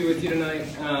With you tonight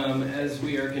as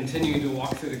we are continuing to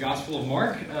walk through the Gospel of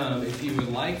Mark. If you would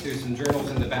like, there's some journals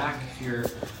in the back. If you're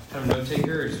kind of a note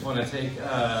taker or just want to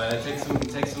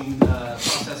take some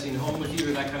processing home with you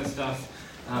or that kind of stuff,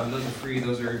 those are free.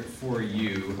 Those are for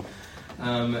you.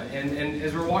 And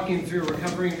as we're walking through, we're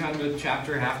covering kind of a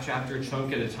chapter, half chapter,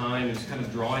 chunk at a time, and just kind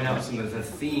of drawing out some of the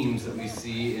themes that we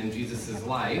see in Jesus'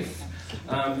 life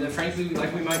that frankly we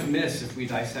might miss if we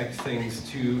dissect things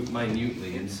too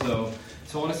minutely. And so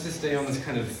I want us to stay on this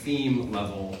kind of theme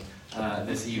level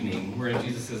this evening. We're in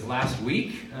Jesus' last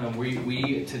week.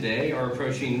 We today are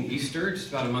approaching Easter, just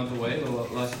about a month away, a little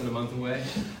less than a month away.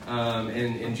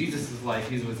 In Jesus' life,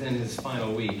 he's within his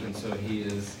final week, and so he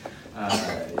is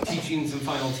teaching some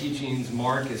final teachings.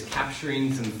 Mark is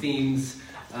capturing some themes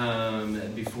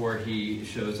before he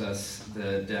shows us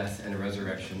the death and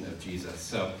resurrection of Jesus.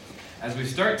 So as we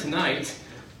start tonight,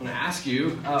 I want to ask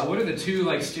you, what are the two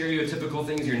stereotypical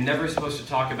things you're never supposed to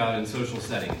talk about in social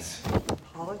settings?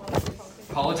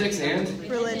 Politics and?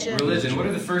 Religion. What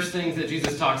are the first things that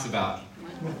Jesus talks about?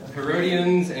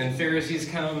 Herodians and Pharisees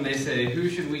come and they say, who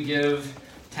should we give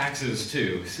taxes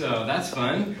to? So that's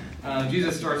fun.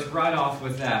 Jesus starts right off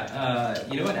with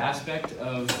that. You know what aspect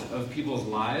of people's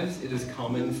lives it is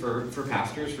common for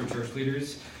pastors, for church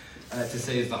leaders, to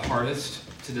say is the hardest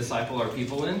to disciple our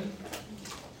people in?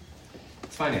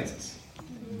 It's finances.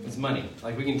 It's money.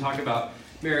 We can talk about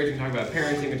marriage, we can talk about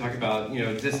parenting, we can talk about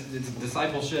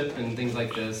discipleship and things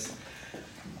like this.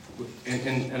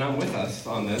 And I'm with us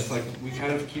on this. We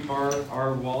kind of keep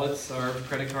our wallets, our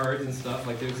credit cards and stuff.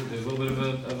 There's a little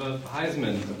bit of a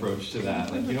Heisman approach to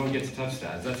that. You don't get to touch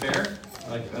that. Is that fair?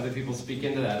 Other people speak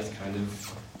into that is kind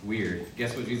of weird.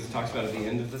 Guess what Jesus talks about at the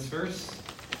end of this verse?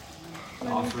 The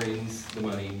offerings, the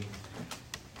money.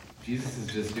 Jesus is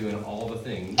just doing all the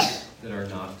things that are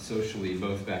not socially,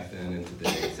 both back then and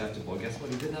today, acceptable. Guess what?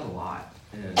 He did that a lot.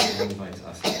 And he invites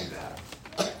us to do that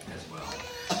as well.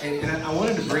 And I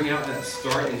wanted to bring out that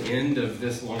start and end of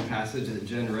this long passage that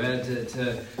Jen read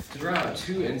to draw out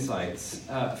two insights.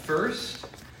 First,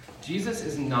 Jesus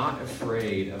is not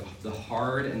afraid of the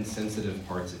hard and sensitive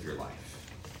parts of your life.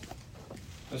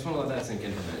 I just want to let that sink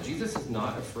in for a minute. Jesus is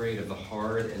not afraid of the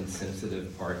hard and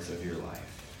sensitive parts of your life.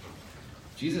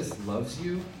 Jesus loves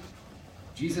you.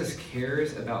 Jesus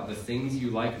cares about the things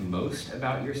you like most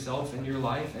about yourself and your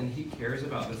life, and he cares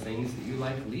about the things that you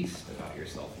like least about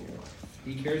yourself and your life.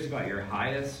 He cares about your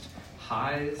highest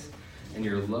highs and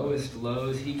your lowest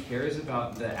lows. He cares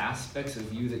about the aspects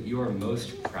of you that you are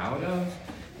most proud of,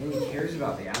 and he cares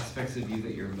about the aspects of you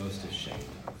that you're most ashamed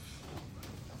of.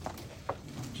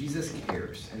 Jesus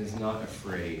cares and is not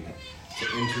afraid to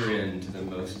enter into the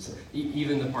most,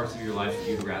 even the parts of your life that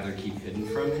you'd rather keep hidden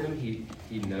from him.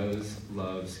 He knows,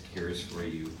 loves, cares for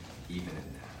you, even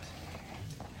in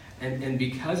that. And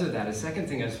because of that, a second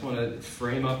thing I just want to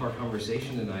frame up our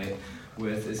conversation tonight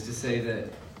with is to say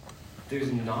that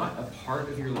there's not a part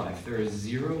of your life, there are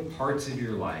 0 parts of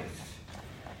your life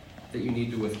that you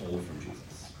need to withhold from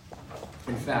Jesus.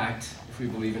 In fact, if we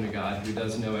believe in a God who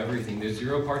does know everything, there's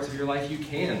 0 parts of your life you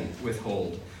can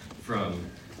withhold from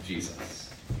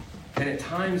Jesus. And at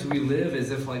times we live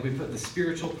as if we put the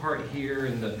spiritual part here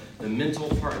and the mental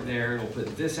part there, and we'll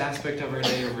put this aspect of our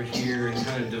day over here and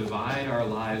kind of divide our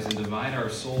lives and divide our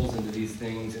souls into these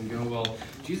things and go, well,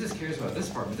 Jesus cares about this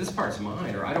part, but this part's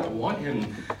mine, or I don't want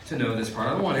him to know this part.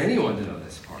 I don't want anyone to know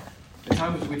this part. At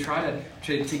times we try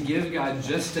to give God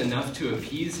just enough to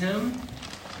appease him.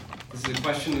 This is a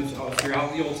question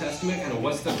throughout the Old Testament, kind of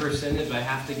what's the percentage I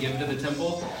have to give to the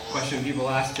temple? Question people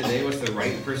ask today, what's the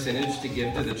right percentage to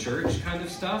give to the church kind of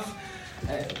stuff?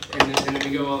 And then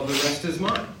we go, well, the rest is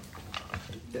mine.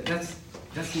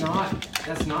 That's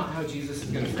not how Jesus is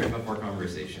going to frame up our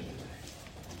conversation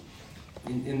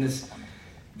today. In this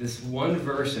one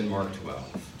verse in Mark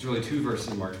 12, it's really 2 verses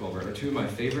in Mark 12, are 2 of my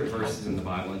favorite verses in the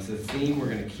Bible. It's the theme we're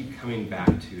going to keep coming back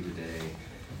to today.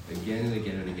 Again and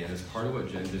again and again, as part of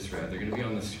what Jen just read. They're going to be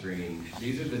on the screen.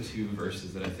 These are the 2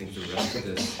 verses that I think the rest of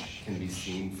this can be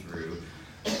seen through.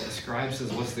 The scribe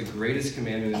says, what's the greatest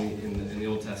commandment in the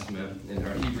Old Testament, in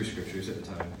our Hebrew scriptures at the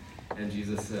time? And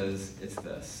Jesus says, it's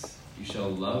this. You shall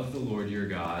love the Lord your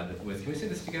God with, can we say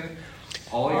this together?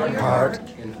 All your heart,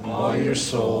 and all your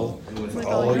soul, and with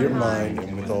all your mind,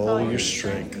 and with all your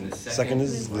strength. And the second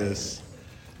is this.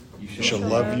 You shall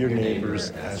love your neighbors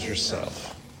as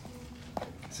yourself.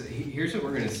 So here's what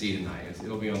we're going to see tonight.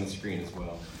 It'll be on the screen as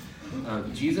well.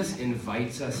 Jesus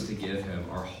invites us to give him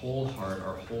our whole heart,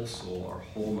 our whole soul, our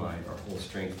whole mind, our whole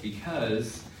strength,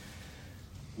 because,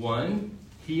 1,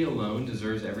 he alone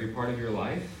deserves every part of your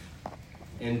life,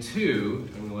 and 2,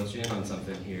 I'm going to let you in on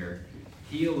something here,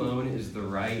 he alone is the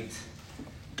right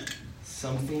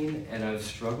something, and I've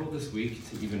struggled this week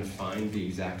to even find the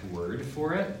exact word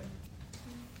for it.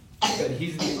 But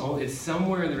he's the only, it's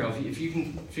somewhere in the realm. If you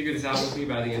can figure this out with me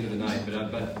by the end of the night, but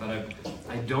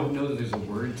I don't know that there's a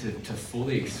word to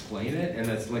fully explain it, and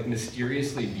that's like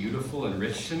mysteriously beautiful and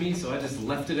rich to me, so I just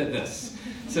left it at this.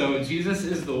 So Jesus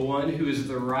is the one who is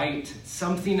the right,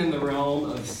 something in the realm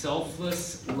of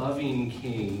selfless, loving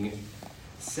king,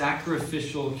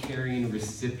 sacrificial, caring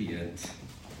recipient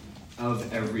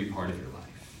of every part of your life.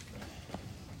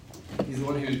 He's the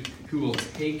one who will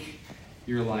take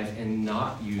your life and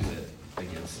not use it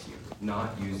against you,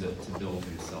 not use it to build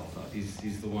himself up.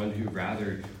 He's the one who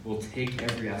rather will take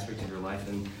every aspect of your life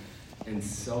and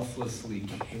selflessly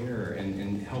care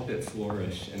and help it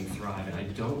flourish and thrive. And I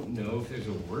don't know if there's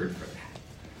a word for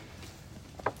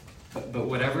that. But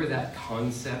whatever that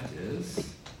concept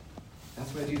is,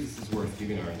 that's why Jesus is worth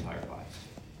giving our entire lives.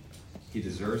 He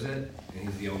deserves it, and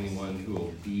he's the only one who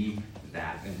will be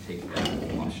that and take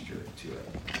that posture to it.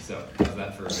 So, how's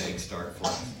that for a vague start for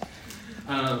us?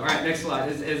 All right, next slide.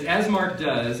 As Mark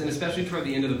does, and especially toward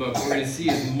the end of the book, what we're going to see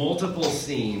is multiple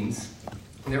scenes.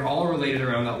 They're all related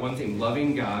around that one thing,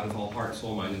 loving God with all heart,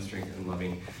 soul, mind, and strength, and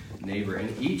loving neighbor.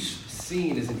 And each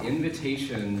scene is an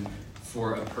invitation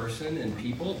for a person and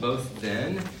people, both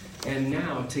then and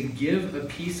now, to give a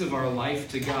piece of our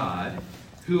life to God,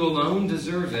 who alone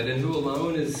deserves it, and who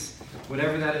alone is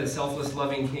whatever that is, selfless,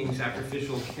 loving king,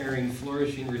 sacrificial, caring,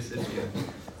 flourishing recipient,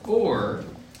 or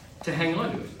to hang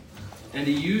on to it and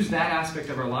to use that aspect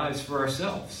of our lives for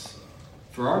ourselves,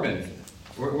 for our benefit,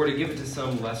 or to give it to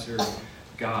some lesser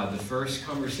God. The first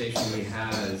conversation we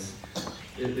have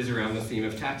is around the theme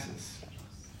of taxes.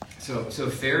 So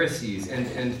Pharisees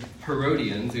and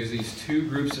Herodians, there's these two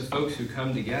groups of folks who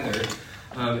come together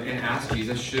and ask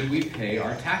Jesus, should we pay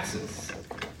our taxes?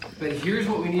 But here's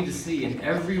what we need to see in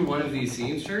every one of these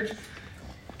scenes, church.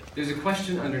 There's a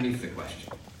question underneath the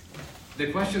question.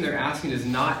 The question they're asking is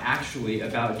not actually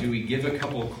about, do we give a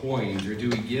couple coins or do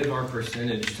we give our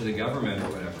percentage to the government or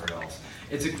whatever else.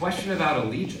 It's a question about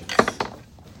allegiance.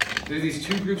 There are these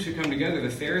two groups who come together.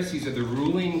 The Pharisees are the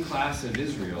ruling class of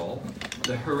Israel.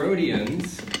 The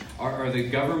Herodians are the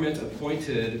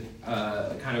government-appointed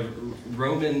kind of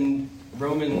Roman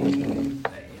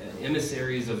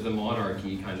emissaries of the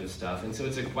monarchy kind of stuff. And so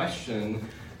it's a question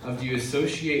of, do you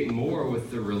associate more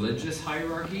with the religious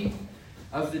hierarchy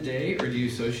of the day, or do you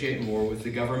associate more with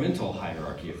the governmental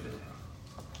hierarchy of the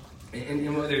day?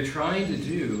 And what they're trying to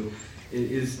do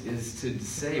is to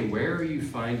say, where are you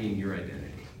finding your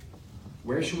identity?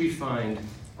 Where should we find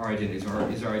our identity?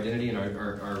 Is our identity in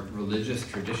our religious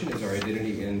tradition? Is our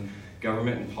identity in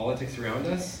government and politics around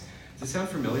us? Does it sound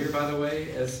familiar, by the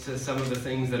way, as to some of the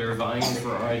things that are vying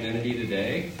for our identity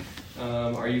today?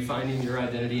 Are you finding your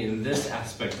identity in this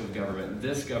aspect of government,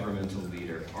 this governmental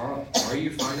leader? Are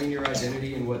you finding your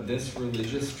identity in what this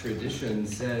religious tradition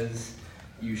says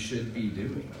you should be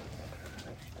doing?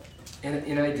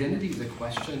 And identity is a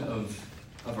question of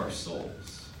our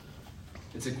souls.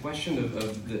 It's a question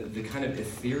of the kind of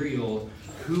ethereal,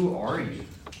 who are you?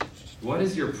 What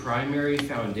is your primary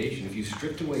foundation? If you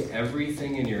stripped away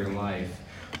everything in your life,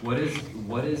 what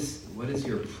is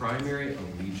your primary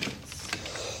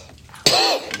allegiance?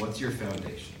 What's your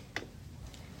foundation?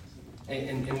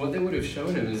 And what they would have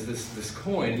shown him is this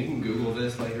coin. You can Google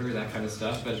this later, that kind of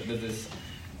stuff. But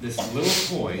this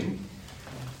little coin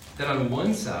that on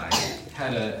one side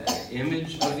had an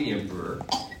image of the emperor,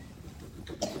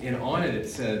 and on it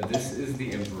said, "This is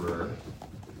the emperor,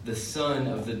 the son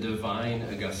of the divine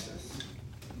Augustus."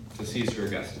 So Caesar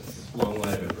Augustus, long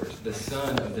line of emperors, the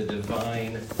son of the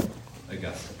divine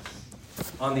Augustus.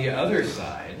 On the other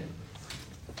side,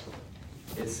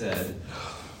 it said,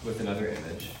 with another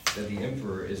image, that the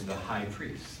emperor is the high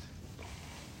priest.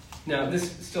 Now,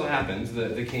 this still happens.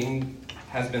 The king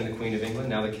has been the Queen of England.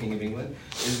 Now the King of England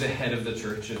is the head of the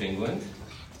Church of England.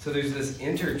 So there's this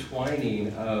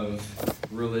intertwining of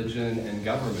religion and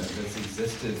government that's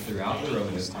existed throughout the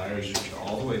Roman Empire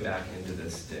all the way back into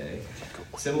this day.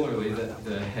 Similarly,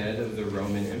 the head of the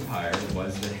Roman Empire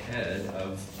was the head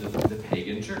of the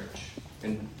pagan church.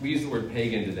 And we use the word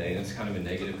pagan today, and it's kind of a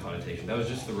negative connotation. That was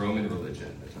just the Roman religion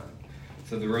at the time.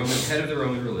 So the head of the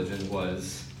Roman religion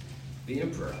was the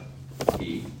emperor.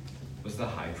 He was the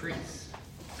high priest.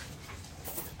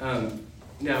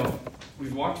 Now,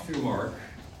 we've walked through Mark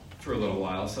for a little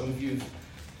while. Some of you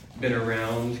have been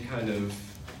around kind of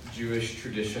Jewish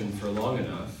tradition for long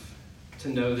enough to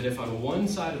know that if on one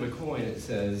side of a coin it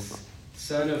says,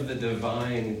 son of the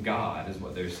divine God, is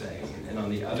what they're saying, and on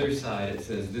the other side it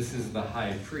says, this is the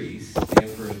high priest, the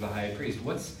emperor is the high priest,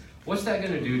 what's that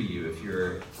going to do to you if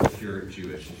you're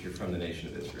Jewish, if you're from the nation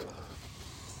of Israel?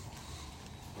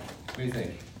 do you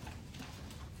think?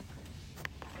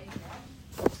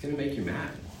 It's going to make you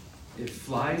mad. It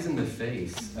flies in the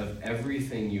face of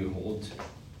everything you hold to.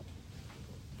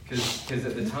 Because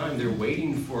at the time, they're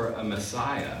waiting for a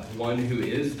Messiah, one who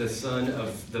is the Son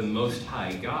of the Most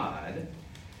High God.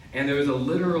 And there was a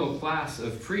literal class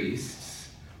of priests,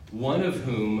 one of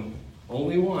whom,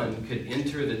 only one, could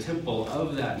enter the temple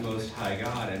of that Most High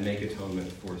God and make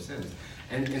atonement for sins.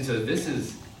 And so this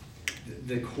is,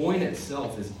 the coin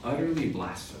itself is utterly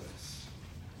blasphemous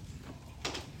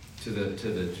to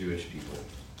the Jewish people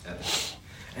at the time.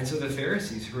 And so the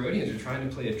Pharisees, Herodians, are trying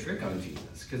to play a trick on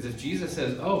Jesus. Because if Jesus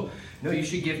says, oh, no, you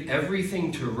should give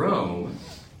everything to Rome,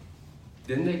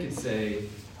 then they could say,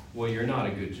 well, you're not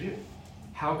a good Jew.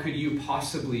 How could you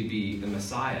possibly be the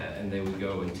Messiah? And they would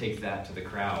go and take that to the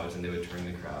crowds, and they would turn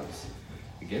the crowds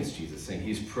against Jesus, saying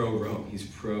he's pro-Rome, he's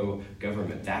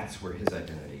pro-government. That's where his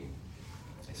identity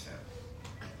is found.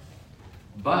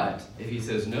 But if he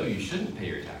says, no, you shouldn't pay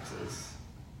your taxes,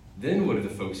 then what do the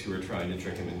folks who are trying to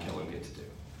trick him and kill him get to do?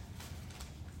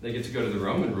 They get to go to the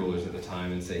Roman rulers at the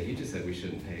time and say, he just said we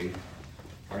shouldn't pay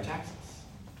our taxes.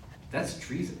 That's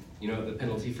treason. You know what the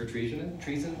penalty for treason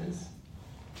is?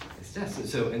 It's death.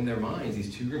 So in their minds,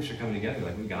 these two groups are coming together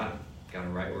like, we got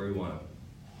him right where we want him.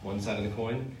 One side of the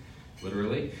coin,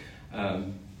 literally,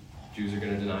 Jews are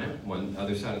going to deny him. One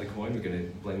other side of the coin, we're going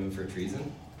to blame him for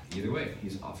treason. Either way,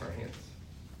 he's off our hands.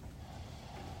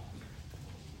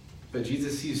 But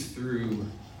Jesus sees through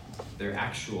their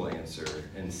actual answer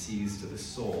and sees to the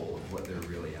soul of what they're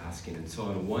really asking. And so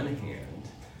on one hand,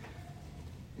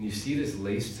 and you see this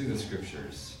laced through the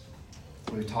scriptures,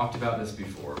 we've talked about this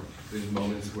before, there's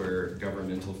moments where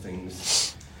governmental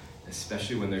things,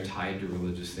 especially when they're tied to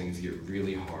religious things, get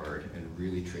really hard and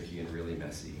really tricky and really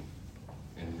messy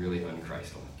and really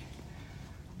unchristlike.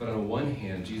 But on one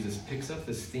hand, Jesus picks up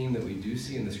this theme that we do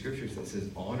see in the scriptures that says,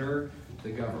 honor the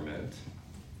government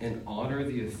and honor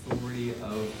the authority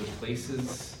of the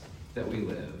places that we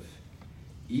live,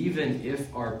 even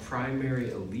if our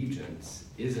primary allegiance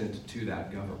isn't to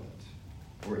that government,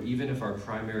 or even if our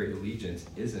primary allegiance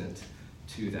isn't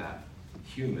to that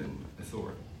human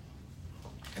authority.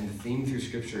 And the theme through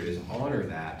Scripture is honor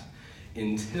that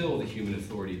until the human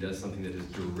authority does something that is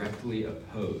directly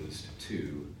opposed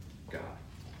to God.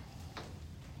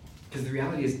 Because the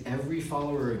reality is every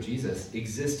follower of Jesus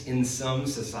exists in some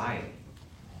society.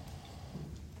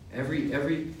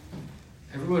 Everyone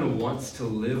wants to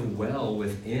live well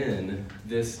within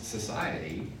this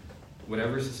society,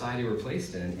 whatever society we're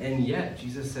placed in, and yet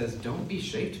Jesus says, don't be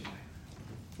shaped by it.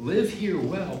 Live here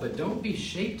well, but don't be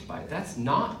shaped by it. That's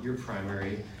not your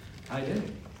primary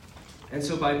identity. And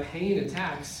so by paying a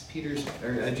tax,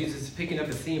 Jesus is picking up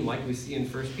a theme like we see in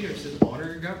 1 Peter. It says,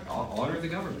 honor the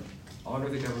government. Honor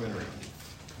the government around you.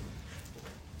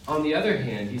 On the other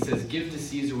hand, he says, give to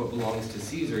Caesar what belongs to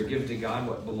Caesar, give to God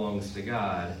what belongs to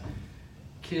God.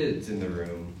 Kids in the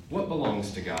room, what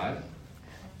belongs to God?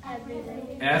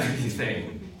 Everything.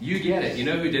 Everything. You get it. You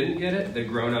know who didn't get it? The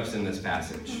grown-ups in this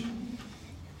passage.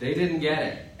 They didn't get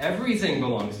it. Everything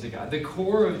belongs to God. The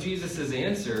core of Jesus'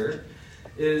 answer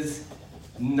is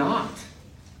not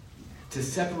to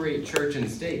separate church and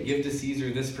state. Give to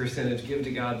Caesar this percentage, give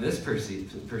to God this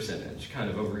percentage, kind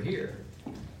of over here.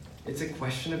 It's a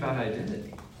question about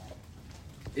identity.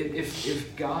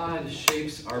 If God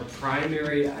shapes our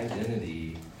primary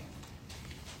identity,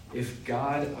 if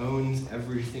God owns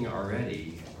everything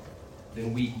already,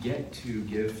 then we get to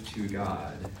give to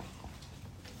God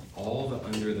all the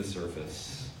under the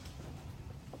surface,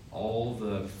 all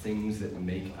the things that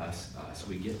make us us.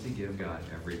 We get to give God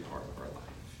every part of our life.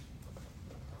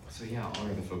 So yeah,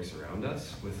 honor the folks around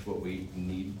us with what we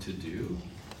need to do.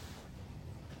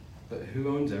 But who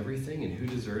owns everything and who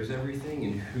deserves everything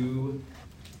and who,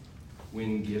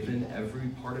 when given every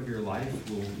part of your life,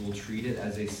 will treat it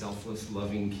as a selfless,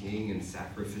 loving king and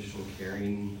sacrificial,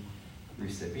 caring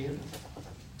recipient?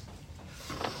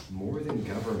 More than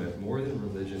government, more than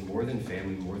religion, more than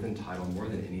family, more than title, more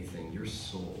than anything, your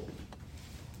soul,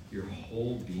 your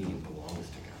whole being belongs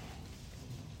to God.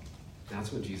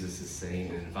 That's what Jesus is saying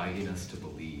and inviting us to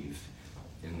believe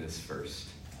in this first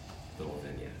little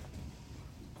vignette.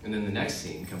 And then the next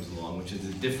scene comes along, which is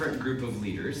a different group of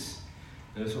leaders.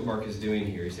 Notice what Mark is doing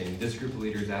here. He's saying this group of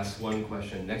leaders asks one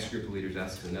question, next group of leaders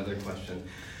asks another question.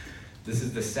 This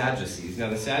is the Sadducees.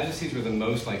 Now, the Sadducees were the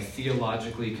most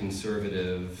theologically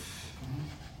conservative,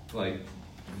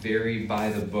 very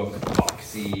by-the-book,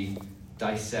 boxy,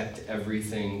 dissect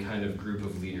everything kind of group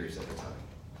of leaders at the time.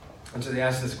 And so they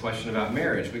asked this question about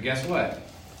marriage, but guess what?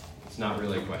 It's not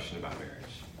really a question about marriage.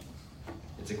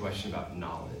 It's a question about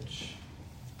knowledge.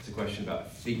 It's a question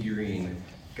about figuring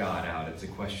God out. It's a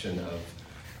question of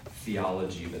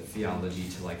theology, but theology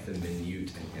to like the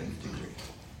minute and nth degree.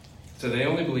 So they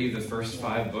only believe the first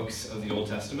 5 books of the Old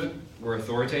Testament were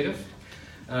authoritative.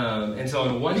 And so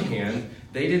on one hand,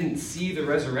 they didn't see the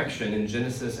resurrection in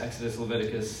Genesis, Exodus,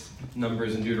 Leviticus,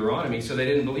 Numbers, and Deuteronomy, so they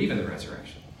didn't believe in the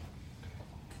resurrection.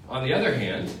 On the other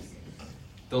hand,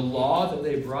 the law that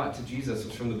they brought to Jesus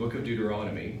was from the book of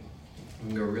Deuteronomy. I'm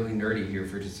going to go really nerdy here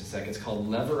for just a second. It's called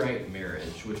Levirate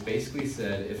marriage, which basically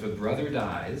said if a brother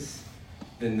dies,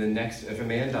 then if a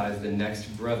man dies, the next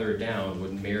brother down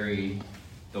would marry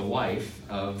the wife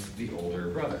of the older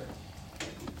brother.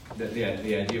 The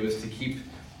idea was to keep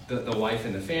the wife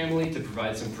in the family, to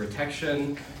provide some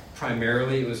protection.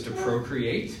 Primarily, it was to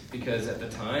procreate, because at the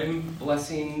time,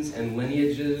 blessings and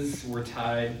lineages were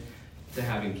tied to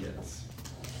having kids.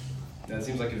 That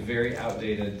seems like a very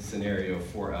outdated scenario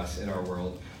for us in our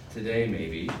world today,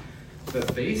 maybe.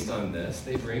 But based on this,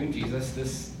 they bring Jesus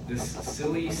this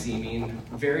silly-seeming,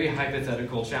 very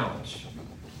hypothetical challenge.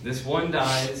 This one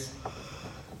dies.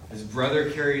 His brother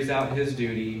carries out his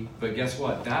duty, but guess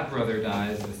what? That brother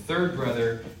dies. The third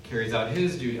brother carries out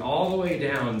his duty. All the way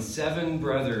down, 7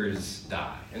 brothers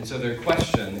die. And so their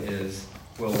question is,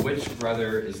 well, which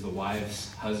brother is the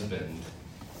wife's husband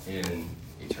in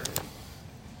eternity?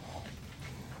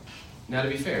 Now, to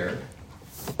be fair,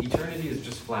 eternity is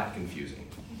just flat confusing.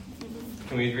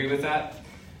 Can we agree with that?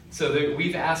 So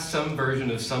we've asked some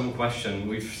version of some question.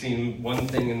 We've seen one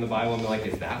thing in the Bible and we're like,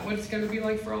 is that what it's going to be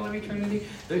like for all of eternity?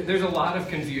 There's a lot of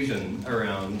confusion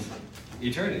around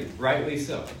eternity, rightly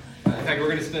so. In fact, we're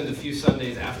going to spend a few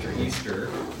Sundays after Easter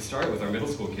to start with our middle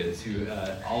school kids who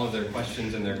all of their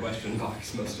questions in their question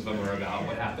box, most of them are about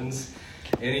what happens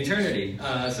in eternity.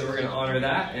 So we're going to honor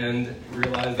that and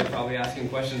realize they're probably asking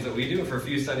questions that we do. For a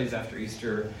few Sundays after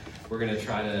Easter, we're going to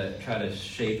try to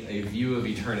shape a view of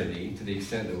eternity to the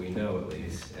extent that we know, at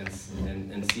least,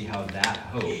 and see how that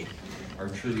hope, our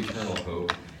true eternal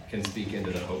hope, can speak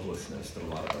into the hopelessness that a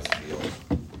lot of us feel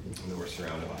and that we're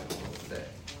surrounded by in the world today.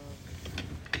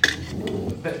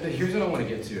 But here's what I want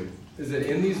to get to, is that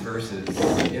in these verses,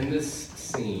 in this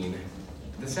scene,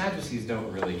 the Sadducees don't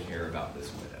really care about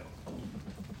this widow.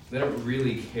 They don't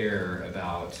really care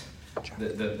about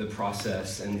the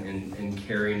process and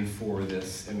caring for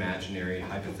this imaginary,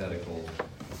 hypothetical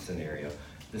scenario.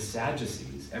 The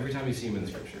Sadducees, every time you see them in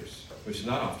the scriptures, which is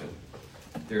not often,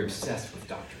 they're obsessed with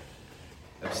doctrine,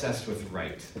 obsessed with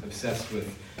right, obsessed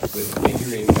with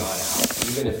figuring God out,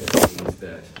 even if it means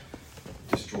that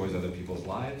destroys other people's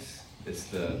lives.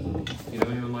 It's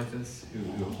anyone like this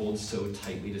who holds so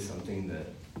tightly to something that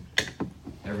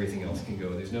everything else can go.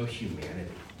 There's no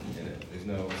humanity in it. There's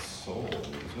no soul.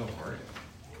 There's no heart.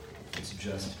 It's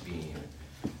just being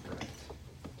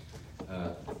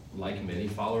right. Like many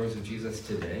followers of Jesus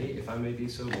today, if I may be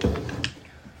so bold,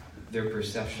 their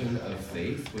perception of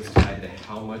faith was tied to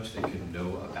how much they could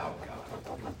know about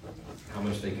God, how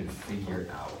much they could figure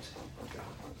out God.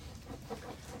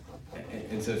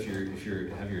 And so if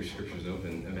you have your scriptures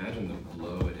open, imagine the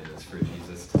blow it is for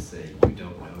Jesus to say, you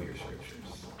don't know your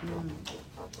scriptures,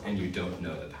 and you don't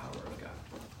know the power of God.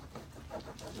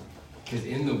 Because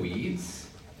in the weeds,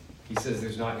 he says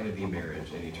there's not going to be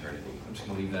marriage in eternity. I'm just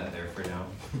going to leave that there for now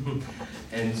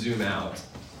and zoom out.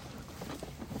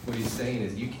 What he's saying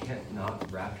is you can't not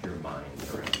wrap your mind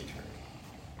around eternity.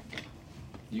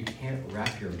 You can't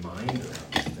wrap your mind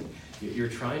around this thing. You're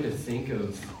trying to think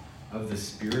of the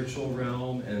spiritual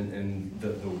realm and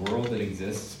the world that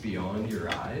exists beyond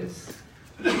your eyes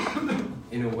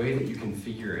in a way that you can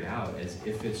figure it out as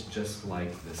if it's just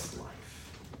like this life.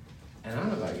 And I don't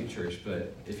know about you, church,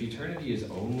 but if eternity is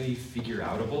only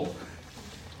figure-outable,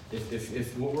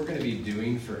 if what we're going to be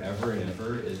doing forever and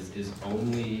ever is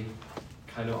only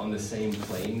kind of on the same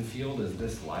playing field as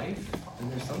this life, then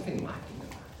there's something lacking in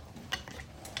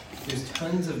that. There's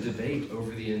tons of debate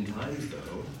over the end times,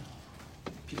 though.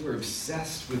 People are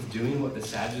obsessed with doing what the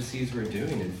Sadducees were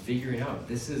doing and figuring out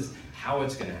this is how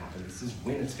it's going to happen. This is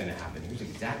when it's going to happen. Here's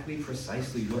exactly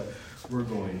precisely what we're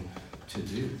going to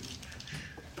do.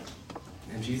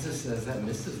 And Jesus says that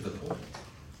misses the point.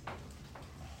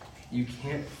 You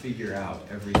can't figure out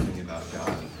everything about God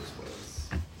in his ways.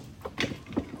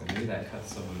 And maybe that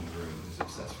cuts someone in the room who's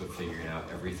obsessed with figuring out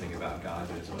everything about God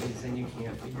in his ways. He's saying you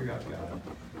can't figure out God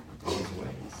in his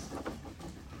ways.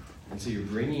 And so you're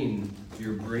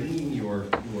bringing your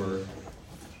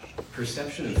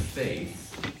perception of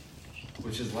faith,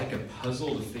 which is like a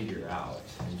puzzle to figure out.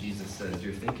 And Jesus says,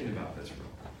 you're thinking about this wrong.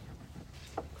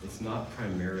 It's not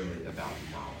primarily about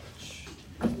knowledge.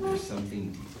 There's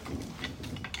something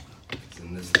deeper.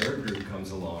 And this third group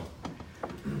comes along.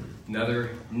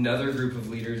 Another group of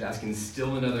leaders asking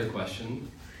still another question.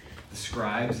 the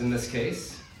scribes in this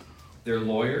case. They're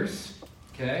lawyers,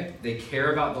 okay? They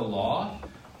care about the law,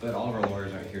 but all of our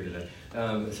lawyers aren't here today.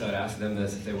 So I'd ask them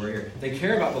this if they were here. They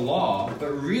care about the law,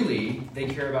 but really they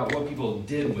care about what people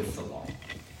did with the law,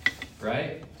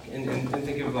 right? And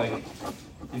think of like,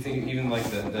 you think even like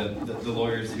the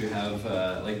lawyers who have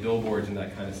like billboards and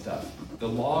that kind of stuff. The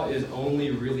law is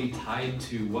only really tied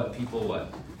to what people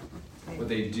what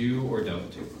they do or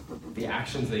don't do, the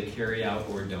actions they carry out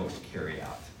or don't carry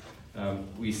out.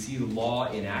 We see law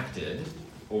enacted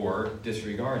or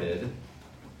disregarded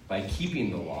by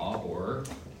keeping the law or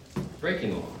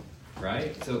breaking the law,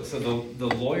 right? So the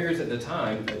lawyers at the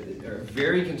time are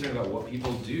very concerned about what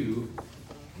people do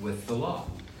with the law.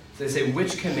 So they say,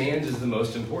 which command is the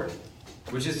most important?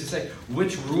 Which is to say,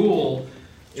 which rule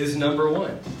is number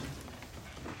one?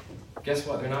 Guess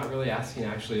what? They're not really asking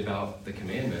actually about the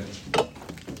commandment.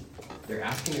 They're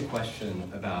asking a question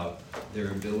about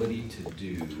their ability to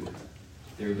do,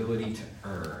 their ability to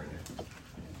earn,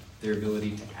 their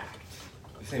ability to act.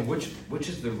 They're saying, which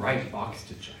is the right box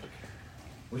to check?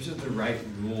 Which is the right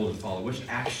rule to follow? Which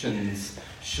actions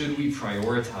should we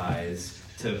prioritize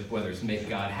to, whether it's make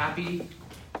God happy,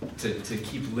 to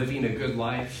keep living a good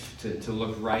life, to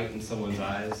look right in someone's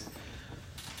eyes?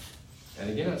 And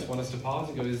again, I just want us to pause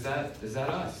and go, is that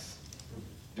us?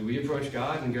 Do we approach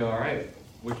God and go, all right,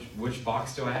 which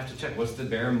box do I have to check? What's the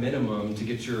bare minimum to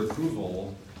get your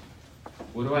approval?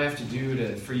 What do I have to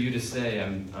do for you to say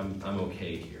I'm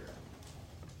okay here?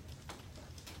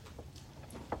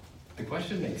 The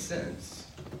question makes sense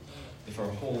if our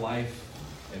whole life,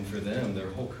 and for them,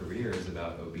 their whole career is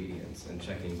about obedience and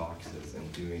checking boxes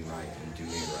and doing right and doing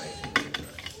right and doing right.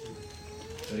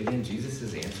 But again,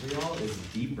 Jesus' answer, y'all, is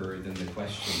deeper than the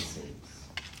question seems.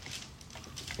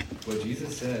 What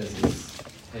Jesus says is,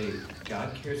 hey,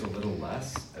 God cares a little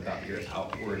less about your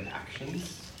outward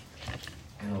actions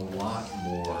and a lot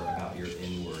more about your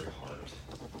inward heart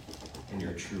and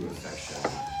your true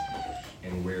affection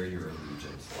and where your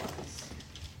allegiance lies.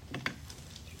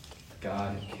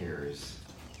 God cares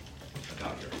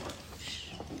about your heart.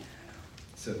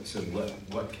 So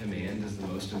what command is the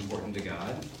most important to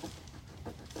God?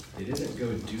 It isn't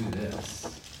go do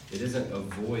this. It isn't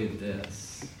avoid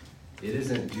this. It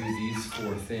isn't do these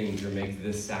 4 things or make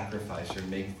this sacrifice or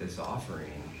make this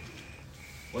offering.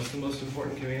 What's the most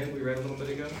important command we read a little bit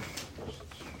ago?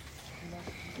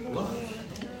 Love.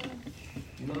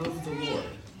 Love the Lord.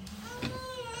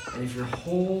 And if your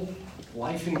whole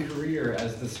life and career,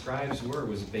 as the scribes were,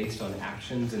 was based on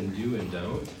actions and do and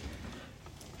don't,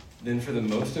 then for the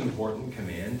most important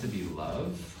command to be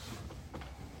love,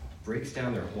 breaks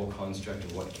down their whole construct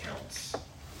of what counts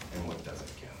and what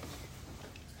doesn't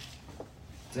count.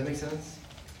 Does that make sense?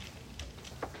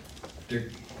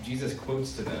 Jesus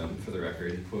quotes to them, for the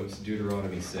record, he quotes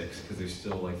Deuteronomy 6, because there's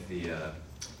still like the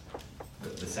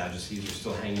Sadducees are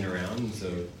still hanging around, and so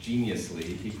geniusly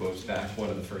he quotes back one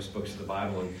of the first books of the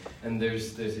Bible. And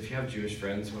there's if you have Jewish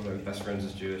friends, one of my best friends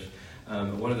is Jewish,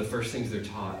 one of the first things they're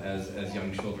taught as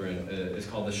young children is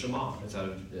called the Shema. It's out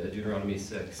of Deuteronomy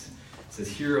 6. It says,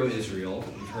 "Hear, O Israel."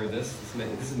 You've heard this.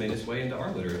 This has made its way into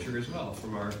our literature as well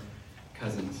from our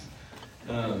cousins.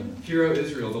 "Hear, O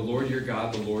Israel, the Lord your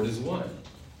God, the Lord is one.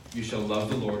 You shall love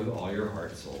the Lord with all your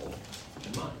heart, soul,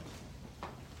 and mind."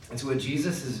 And so what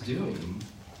Jesus is doing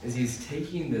is he's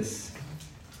taking this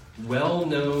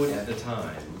well-known at the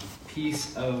time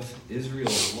piece of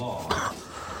Israel's law,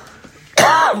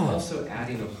 also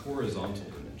adding a horizontal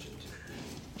dimension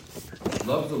to it.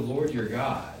 Love the Lord your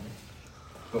God.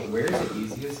 But where is it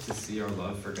easiest to see our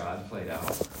love for God played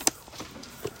out?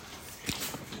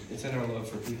 It's in our love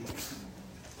for people.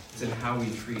 It's in how we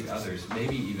treat others,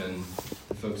 maybe even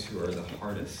the folks who are the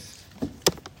hardest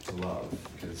to love,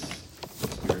 because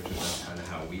spiritually that's kind of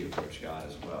how we approach God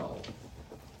as well.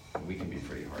 We can be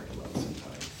pretty hard to love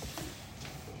sometimes.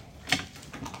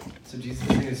 So Jesus is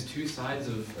saying there's 2 sides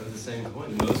of the same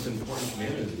coin. The most important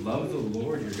commandment is love the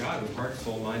Lord your God with heart,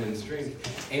 soul, mind, and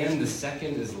strength. And the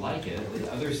second is like it.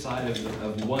 The other side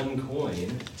of one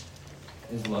coin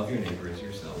is love your neighbor as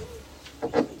yourself.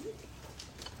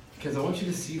 Because I want you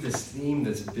to see this theme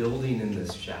that's building in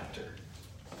this chapter.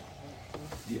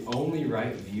 The only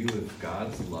right view of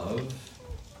God's love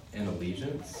and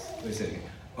allegiance, let me say it again,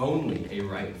 only a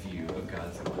right view of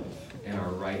God's love and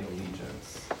our right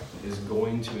allegiance is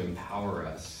going to empower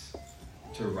us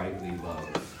to rightly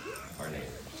love our neighbors.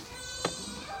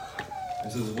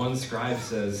 And so this one scribe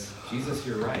says, "Jesus,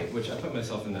 you're right," which I put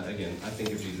myself in that, again, I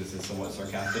think of Jesus as somewhat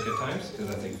sarcastic at times, because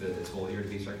I think that it's holier to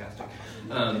be sarcastic.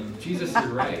 "Jesus,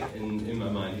 you're right." And in my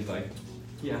mind, he's like,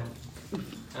 "Yeah,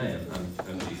 I am.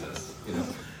 I'm Jesus," you know.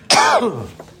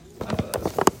 I thought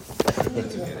that was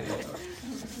That's okay.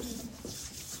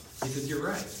 He says, you're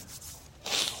right.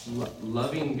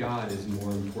 Loving God is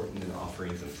more important than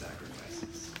offerings and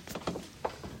sacrifices.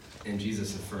 And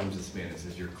Jesus affirms this man and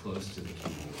says, you're close to the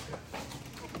kingdom of God.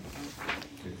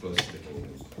 You're close to the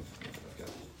kingdom of God.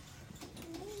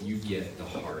 You get the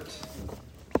heart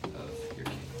of your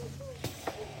king.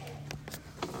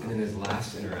 And then his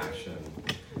last interaction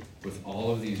with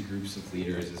all of these groups of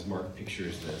leaders, as Mark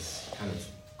pictures this kind of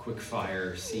quick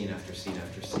fire scene after scene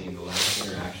after scene, the last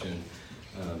interaction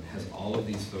has all of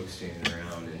these folks standing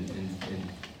around, and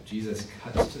Jesus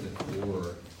cuts to the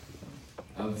core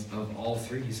of all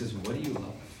three. He says, what do you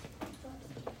love?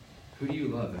 Who do you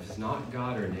love? If it's not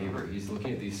God or neighbor, he's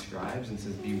looking at these scribes and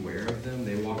says, beware of them.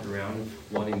 They walk around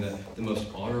wanting the most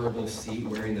honorable seat,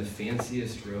 wearing the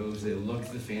fanciest robes. They look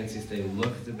the fanciest. They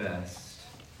look the best.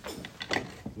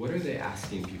 What are they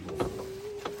asking people for?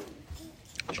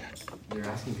 They're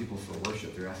asking people for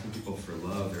worship. They're asking people for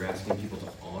love. They're asking people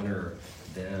to honor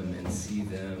them and see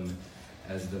them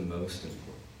as the most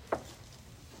important.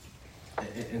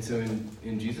 And so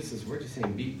in Jesus' words, he's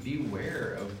saying,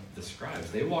 beware of the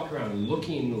scribes. They walk around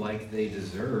looking like they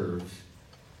deserve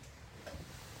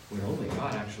when only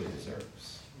God actually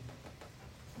deserves.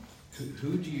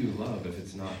 Who do you love if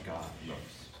it's not God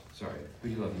most? Sorry, who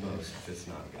do you love most if it's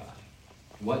not God?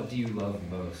 What do you love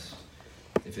most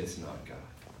if it's not God?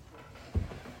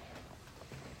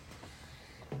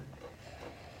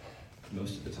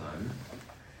 Most of the time,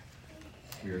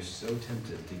 we are so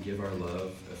tempted to give our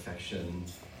love, affection,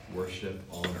 worship,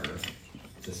 honor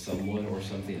to someone or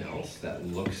something else that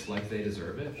looks like they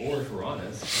deserve it, or if we're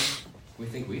honest, we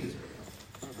think we deserve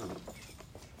it.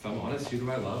 If I'm honest, who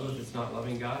do I love if it's not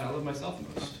loving God? I love myself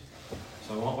most.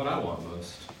 So I want what I want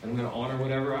most. And I'm going to honor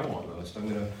whatever I want most. I'm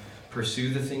going to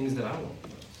pursue the things that I want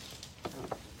most.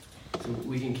 So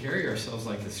we can carry ourselves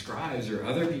like the scribes, or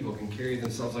other people can carry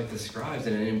themselves like the scribes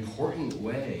in an important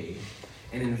way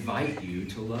and invite you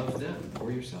to love them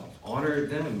or yourself. Honor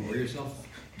them or yourself.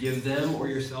 Give them or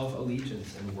yourself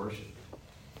allegiance and worship.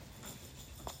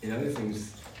 In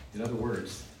other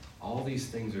words, all these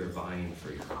things are vying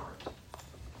for your heart.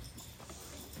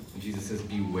 And Jesus says,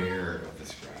 beware of the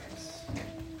scribes.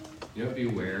 You know what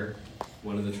beware,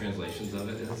 one of the translations of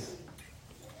it is?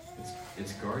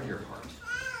 It's guard your heart.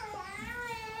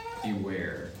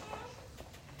 Beware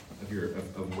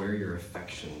of where your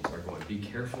affections are going. Be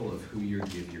careful of who you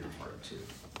give your heart to.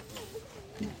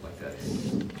 Like that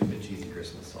stupid cheesy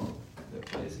Christmas song that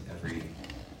plays every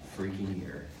freaking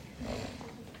year.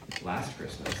 Last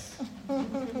Christmas,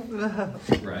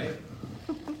 right?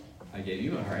 I gave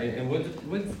you my heart. And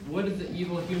what did the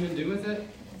evil human do with it?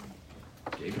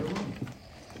 Gave it away.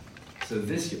 So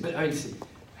this year, but I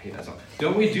hate that song.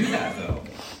 Don't we do that though?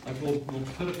 Like we'll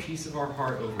put a piece of our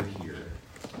heart over here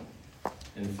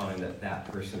and find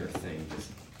that person or thing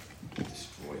just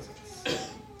destroys us.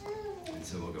 And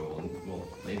so we'll go, well,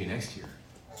 maybe next year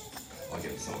I'll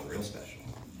give it to someone real special.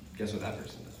 Guess what that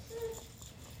person does?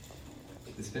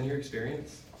 It's been your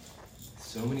experience?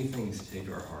 So many things take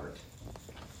our heart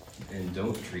and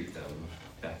don't treat them,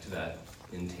 back to that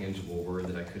intangible word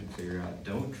that I couldn't figure out,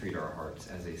 don't treat our hearts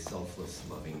as a selfless,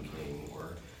 loving king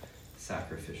or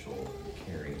sacrificial,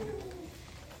 caring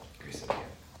recipient.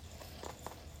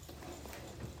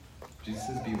 Jesus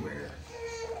says, beware.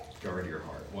 Guard your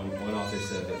heart. One author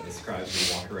said that the scribes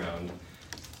would walk around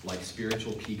like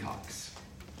spiritual peacocks,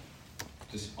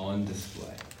 just on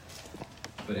display.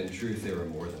 But in truth, they were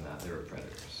more than that. They were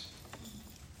predators.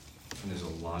 And there's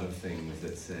a lot of things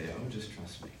that say, oh, just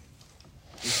trust me.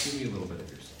 Just give me a little bit of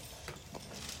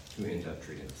yourself. Who end up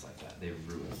treating us like that. They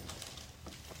ruin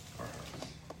our hearts.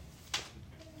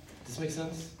 Does this make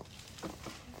sense?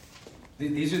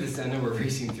 These are the, I know we're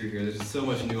racing through here. There's just so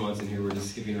much nuance in here we're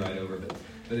just skipping right over. But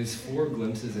there's 4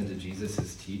 glimpses into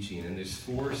Jesus' teaching. And there's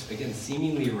 4, again,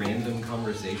 seemingly random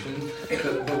conversations.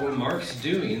 But what Mark's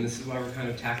doing, and this is why we're kind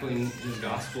of tackling his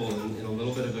gospel in a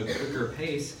little bit of a quicker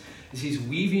pace, is he's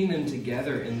weaving them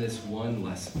together in this one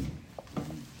lesson.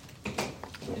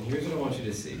 And here's what I want you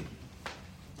to see.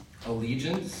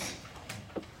 Allegiance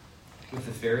with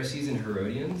the Pharisees and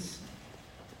Herodians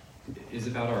is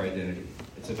about our identity.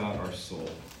 It's about our soul,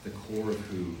 the core of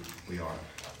who we are.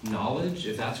 Knowledge,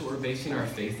 if that's what we're basing our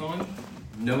faith on,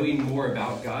 knowing more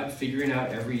about God, figuring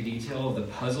out every detail of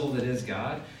the puzzle that is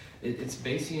God, it's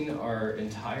basing our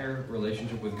entire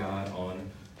relationship with God on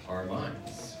our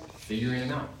minds, figuring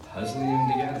them out, puzzling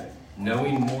them together,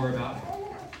 knowing more about Him.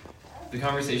 The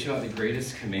conversation about the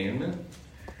greatest commandment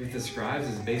with the scribes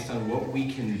is based on what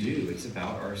we can do. It's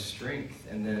about our strength.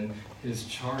 And then his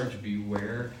charge,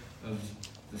 beware of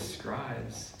the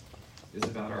scribes, is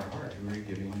about our heart. Who are you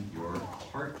giving your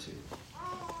heart to?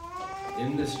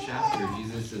 In this chapter,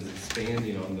 Jesus is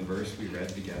expanding on the verse we read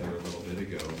together a little bit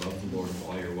ago. Love the Lord with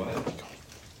all your what?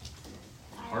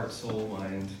 Heart, soul,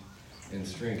 mind, and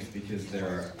strength, because there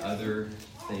are other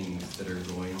things that are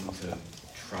going to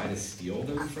try to steal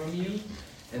them from you,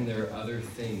 and there are other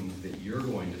things that you're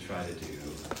going to try to do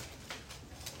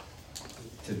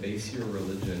to base your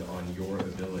religion on your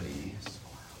ability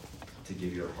to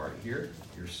give your heart here,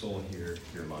 your soul here,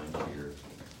 your mind here,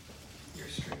 your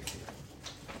strength here.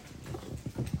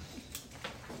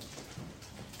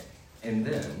 And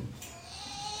then,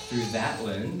 through that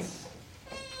lens,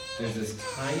 there's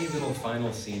this tiny little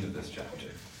final scene of this chapter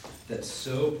that's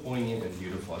so poignant and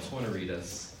beautiful. I just want to read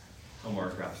us how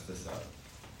Mark wraps this up.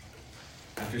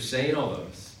 After saying all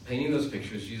those, painting those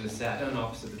pictures, Jesus sat down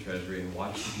opposite the treasury and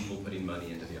watched the people putting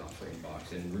money into the offering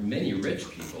box. And many rich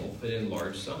people put in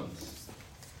large sums.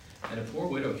 And a poor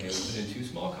widow came and put in 2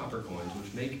 small copper coins,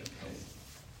 which make a penny.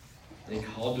 And he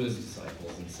called to his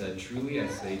disciples and said, "Truly I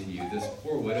say to you, this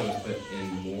poor widow has put in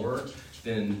more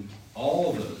than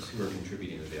all those who are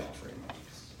contributing to the offering box.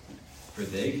 For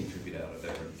they contribute out of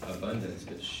their abundance,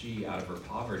 but she, out of her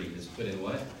poverty, has put in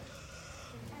what?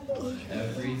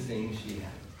 Everything she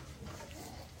had.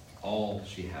 All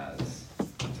she has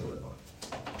to live on."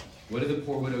 What did the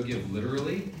poor widow give?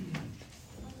 Literally,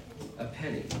 a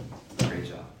penny. Great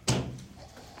job.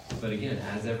 But again,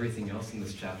 as everything else in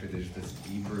this chapter, there's this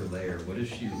deeper layer. What does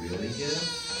she really give?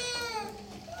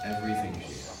 Everything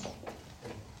she has.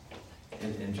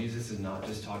 And Jesus is not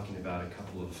just talking about a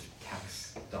couple of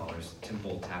tax dollars,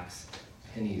 temple tax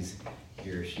pennies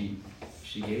here. She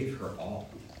gave her all.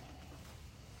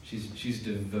 She's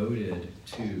devoted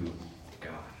to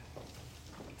God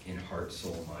in heart,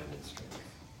 soul, mind, and strength.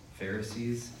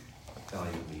 Pharisees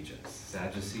value allegiance.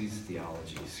 Sadducees,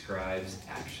 theology. Scribes,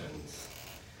 actions.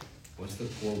 What's the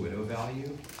poor widow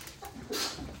value?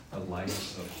 A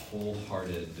life of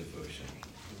wholehearted devotion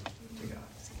to God.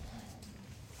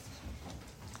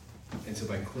 And so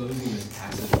by closing this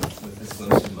passage with this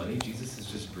glimpse of money, Jesus is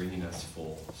just bringing us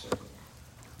full circle.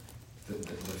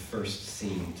 The first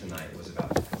scene tonight was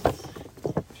about pennies.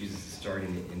 Jesus is starting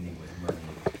and ending with money,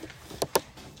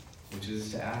 which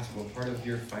is to ask, what part of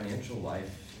your financial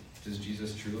life does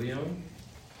Jesus truly own?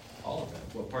 All of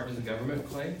it. What part does the government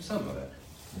claim? Some of it.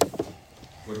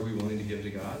 What are we willing to give to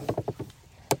God?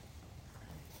 Do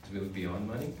we look beyond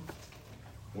money?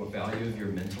 What value of your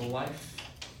mental life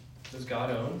does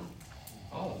God own?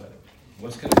 All of it.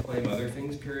 What's going to claim other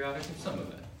things periodically? Some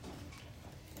of it.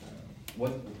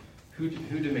 Who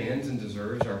demands and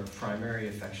deserves our primary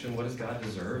affection? What does God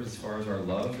deserve as far as our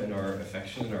love and our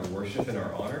affection and our worship and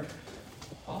our honor?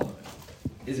 All of it.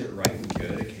 Is it right and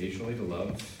good occasionally to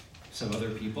love some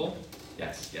other people?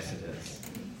 Yes, it is.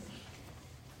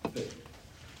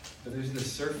 But there's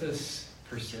this surface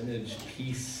percentage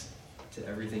piece to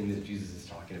everything that Jesus is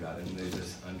talking about, and there's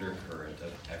this undercurrent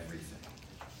of everything.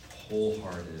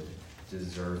 Wholehearted,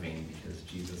 deserving, because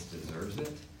Jesus deserves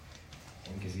it,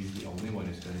 and because he's the only one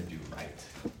who's going to do right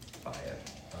by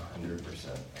it 100% of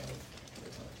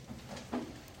the time.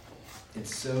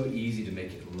 It's so easy to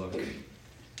make it look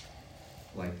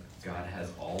like God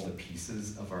has all the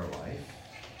pieces of our life.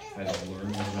 If I don't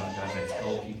learn more about God, if I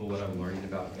tell people what I'm learning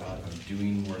about God, I'm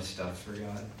doing more stuff for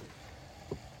God.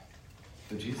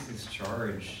 But Jesus'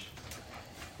 charge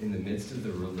in the midst of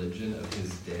the religion of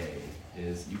his day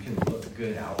is you can look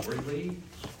good outwardly,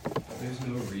 but there's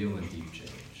no real and deep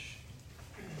change.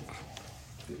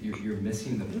 You're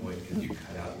missing the point because you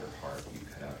cut out your heart, you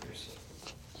cut out your soul.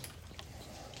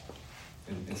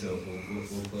 And so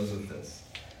we'll close with this.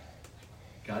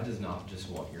 God does not just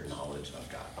want your knowledge of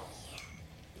God.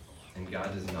 And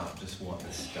God does not just want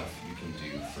the stuff you can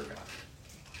do for God.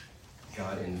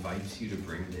 God invites you to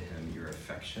bring to him your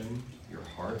affection, your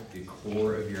heart, the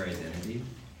core of your identity,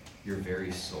 your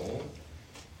very soul.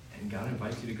 And God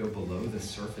invites you to go below the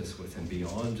surface with him,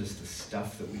 beyond just the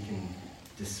stuff that we can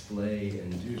display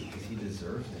and do, because he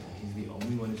deserves it. And he's the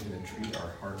only one who's going to treat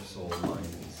our heart, soul, mind,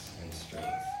 and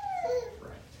strength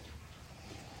right.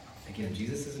 Again,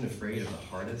 Jesus isn't afraid of the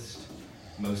hardest,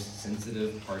 most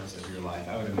sensitive parts of your life.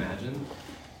 I would imagine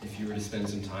if you were to spend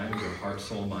some time with your heart,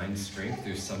 soul, mind, strength,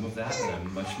 there's some of that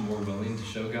I'm much more willing to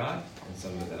show God, and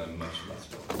some of that I'm much less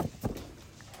willing.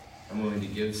 I'm willing to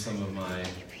give some of my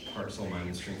heart, soul, mind,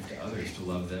 and strength to others, to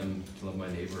love them, to love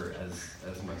my neighbor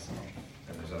as myself.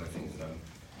 And there's other things that I'm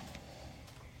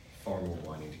far more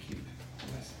wanting to keep to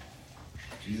myself.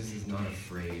 Jesus is not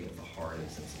afraid of the hard and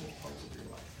sensitive parts of your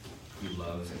life. He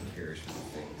loves and cares for the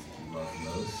things that you love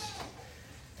most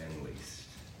and least.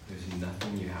 There's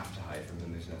nothing you have to hide from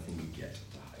him. There's nothing you get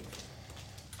to hide from him.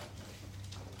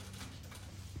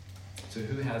 So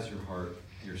who has your heart,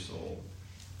 your soul,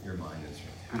 your mind, and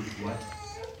strength?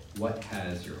 What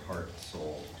has your heart,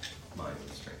 soul, mind,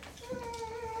 and strength?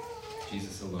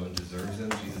 Jesus alone deserves them.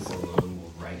 Jesus alone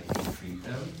will rightly treat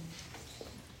them.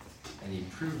 And he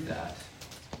proved that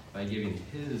by giving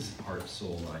his heart,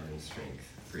 soul, mind, and strength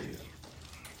for you.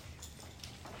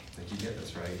 Like, you get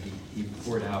this, right? He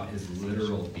poured out his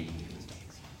literal being.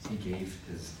 He gave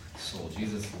his soul.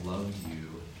 Jesus loved you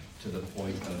to the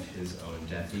point of his own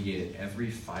death. He gave every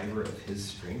fiber of his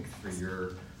strength for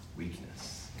your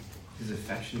weakness. His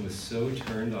affection was so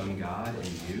turned on God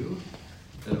and you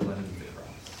that it led him to the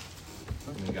cross.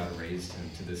 And then God raised him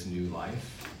to this new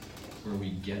life where we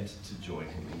get to join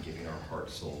him in giving our heart,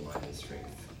 soul, mind, and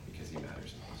strength because he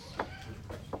matters most.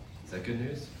 Is that good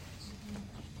news?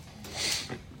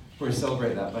 We're going to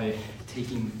celebrate that by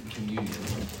taking communion,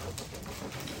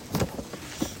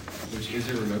 which is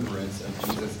a remembrance of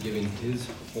Jesus giving his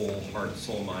whole heart,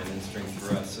 soul, mind, and strength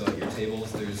for us. So at your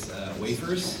tables, there's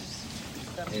wafers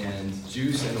and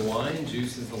juice and wine.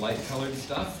 Juice is the light-colored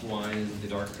stuff. Wine is the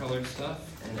dark-colored stuff.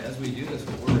 And as we do this,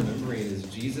 what we're remembering is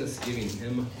Jesus giving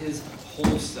him his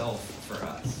whole self for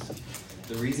us.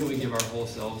 The reason we give our whole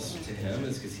selves to him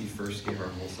is because he first gave our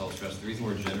whole selves to us. The reason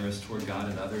we're generous toward God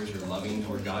and others, or loving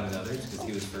toward God and others, is because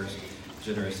he was first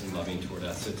generous and loving toward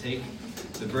us. So take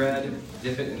the bread,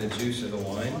 dip it in the juice or the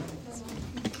wine,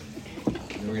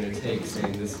 and we're going to take,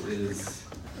 saying this is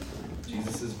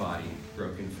Jesus' body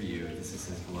broken for you. This is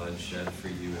his blood shed for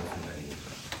you and for many.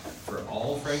 For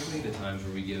all, frankly, the times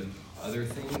where we give other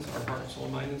things our heart, soul,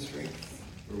 mind, and strength,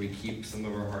 where we keep some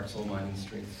of our heart, soul, mind, and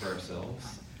strength for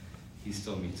ourselves, he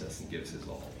still meets us and gives his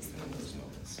all, even in those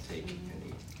moments. Take and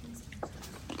eat.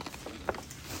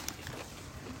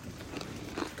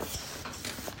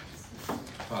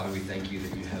 Father, we thank you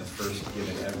that you have first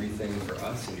given everything for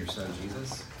us in your Son,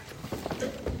 Jesus.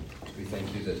 We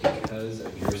thank you that because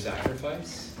of your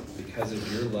sacrifice, because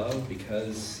of your love,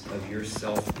 because of your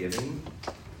self-giving,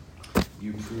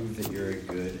 you prove that you're a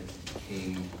good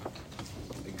king,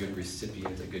 a good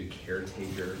recipient, a good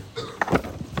caretaker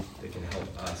that can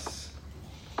help us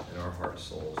and our hearts,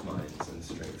 souls, minds, and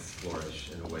strengths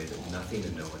flourish in a way that nothing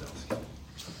and no one else can.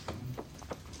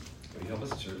 Will you help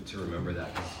us to remember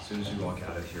that? Because as soon as we walk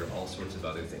out of here, all sorts of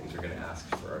other things are going to ask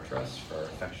for our trust, for our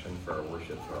affection, for our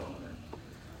worship, for our honor.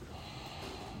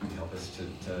 Will you help us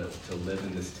to live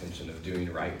in this tension of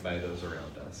doing right by those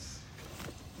around us,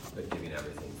 but giving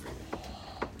everything for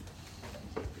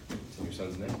you? It's in your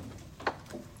Son's name.